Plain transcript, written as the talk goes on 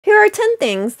are 10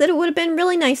 things that it would have been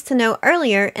really nice to know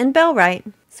earlier in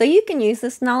Bellwright, so you can use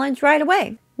this knowledge right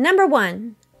away. Number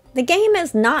 1. The game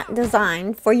is not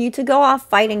designed for you to go off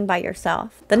fighting by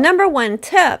yourself. The number 1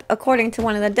 tip, according to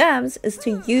one of the devs, is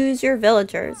to use your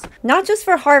villagers, not just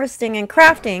for harvesting and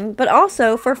crafting, but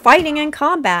also for fighting and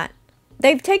combat.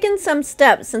 They've taken some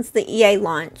steps since the EA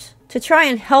launch to try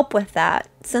and help with that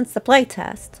since the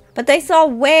playtest, but they saw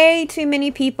way too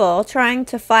many people trying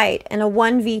to fight in a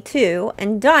 1v2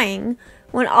 and dying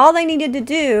when all they needed to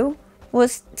do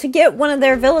was to get one of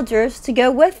their villagers to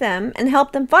go with them and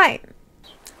help them fight.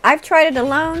 I've tried it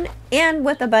alone and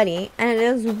with a buddy, and it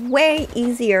is way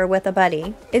easier with a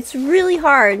buddy. It's really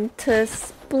hard to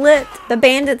split the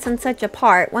bandits in such a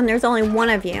part when there's only one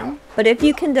of you. But if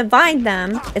you can divide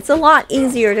them, it's a lot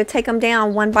easier to take them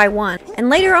down one by one. And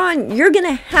later on, you're going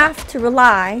to have to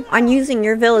rely on using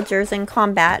your villagers in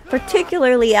combat,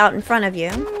 particularly out in front of you.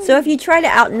 So if you try to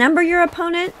outnumber your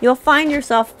opponent, you'll find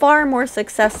yourself far more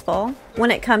successful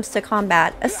when it comes to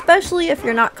combat, especially if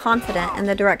you're not confident in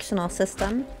the directional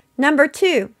system. Number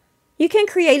 2. You can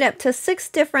create up to 6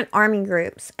 different army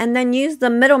groups and then use the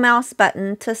middle mouse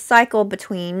button to cycle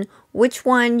between which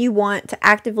one you want to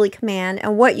actively command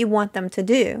and what you want them to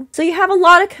do. So you have a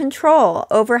lot of control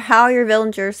over how your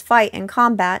villagers fight in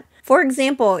combat. For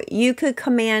example, you could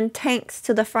command tanks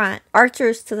to the front,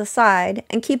 archers to the side,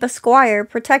 and keep a squire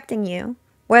protecting you.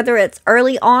 Whether it's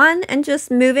early on and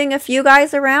just moving a few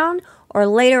guys around, or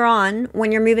later on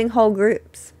when you're moving whole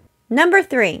groups. Number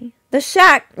 3. The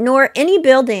shack nor any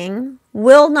building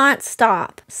will not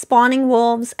stop spawning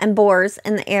wolves and boars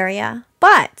in the area,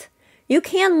 but you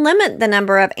can limit the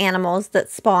number of animals that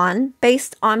spawn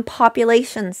based on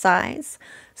population size.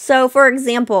 So for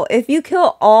example, if you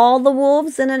kill all the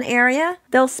wolves in an area,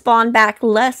 they'll spawn back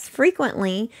less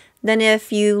frequently than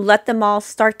if you let them all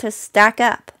start to stack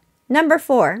up. Number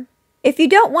 4. If you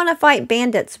don't want to fight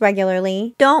bandits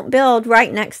regularly, don't build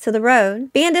right next to the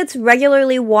road. Bandits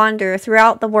regularly wander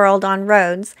throughout the world on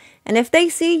roads, and if they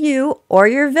see you or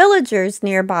your villagers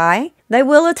nearby, they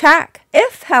will attack.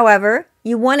 If, however,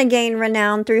 you want to gain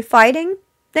renown through fighting,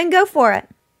 then go for it.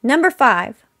 Number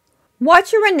 5.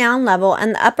 Watch your renown level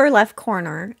in the upper left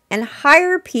corner and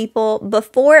hire people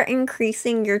before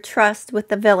increasing your trust with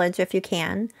the village if you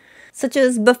can, such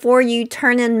as before you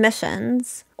turn in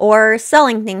missions or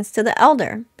selling things to the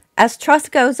elder. As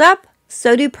trust goes up,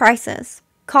 so do prices.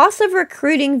 Cost of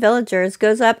recruiting villagers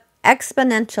goes up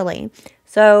exponentially.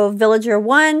 So villager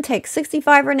 1 takes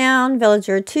 65 renown,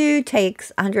 villager 2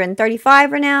 takes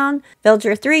 135 renown,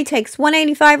 villager 3 takes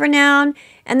 185 renown,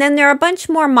 and then there are a bunch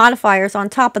more modifiers on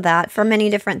top of that for many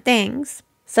different things,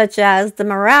 such as the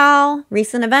morale,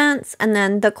 recent events, and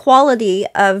then the quality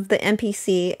of the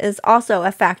NPC is also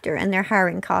a factor in their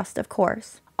hiring cost, of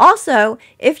course. Also,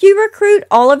 if you recruit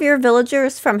all of your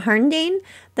villagers from Herndeen,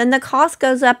 then the cost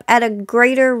goes up at a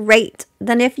greater rate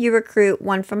than if you recruit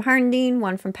one from Herndeen,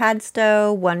 one from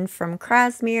Padstow, one from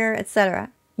Krasmere, etc.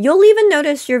 You'll even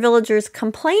notice your villagers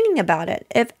complaining about it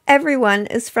if everyone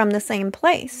is from the same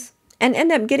place, and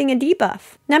end up getting a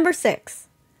debuff. Number 6.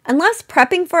 Unless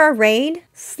prepping for a raid,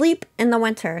 sleep in the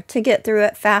winter to get through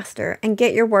it faster and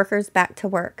get your workers back to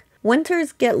work.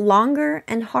 Winters get longer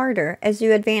and harder as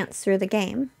you advance through the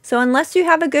game. So unless you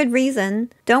have a good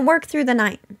reason, don't work through the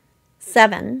night.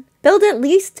 7. Build at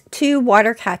least 2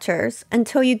 water catchers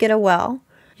until you get a well.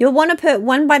 You'll want to put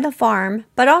one by the farm,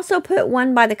 but also put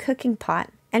one by the cooking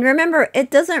pot. And remember, it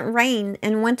doesn't rain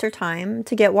in wintertime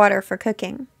to get water for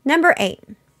cooking. Number 8.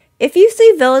 If you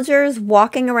see villagers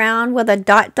walking around with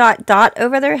a ...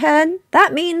 over their head,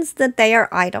 that means that they are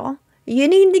idle. You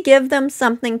need to give them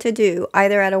something to do,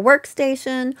 either at a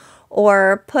workstation,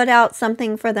 or put out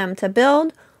something for them to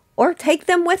build, or take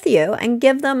them with you and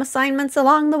give them assignments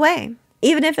along the way,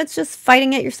 even if it's just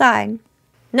fighting at your side.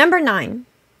 Number 9.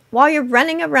 While you're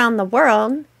running around the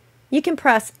world, you can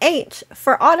press H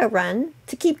for auto run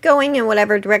to keep going in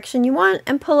whatever direction you want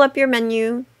and pull up your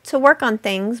menu to work on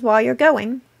things while you're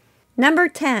going. Number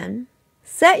 10.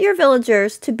 Set your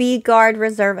villagers to be guard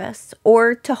reservists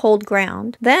or to hold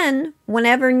ground. Then,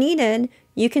 whenever needed,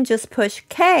 you can just push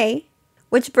K,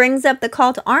 which brings up the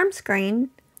call to arms screen,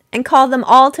 and call them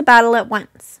all to battle at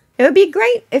once. It would be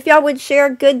great if y'all would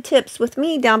share good tips with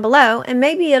me down below, and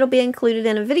maybe it'll be included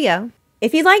in a video.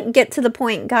 If you like get to the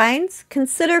point guides,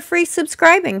 consider free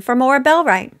subscribing for more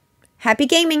Bellwright. Happy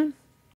gaming!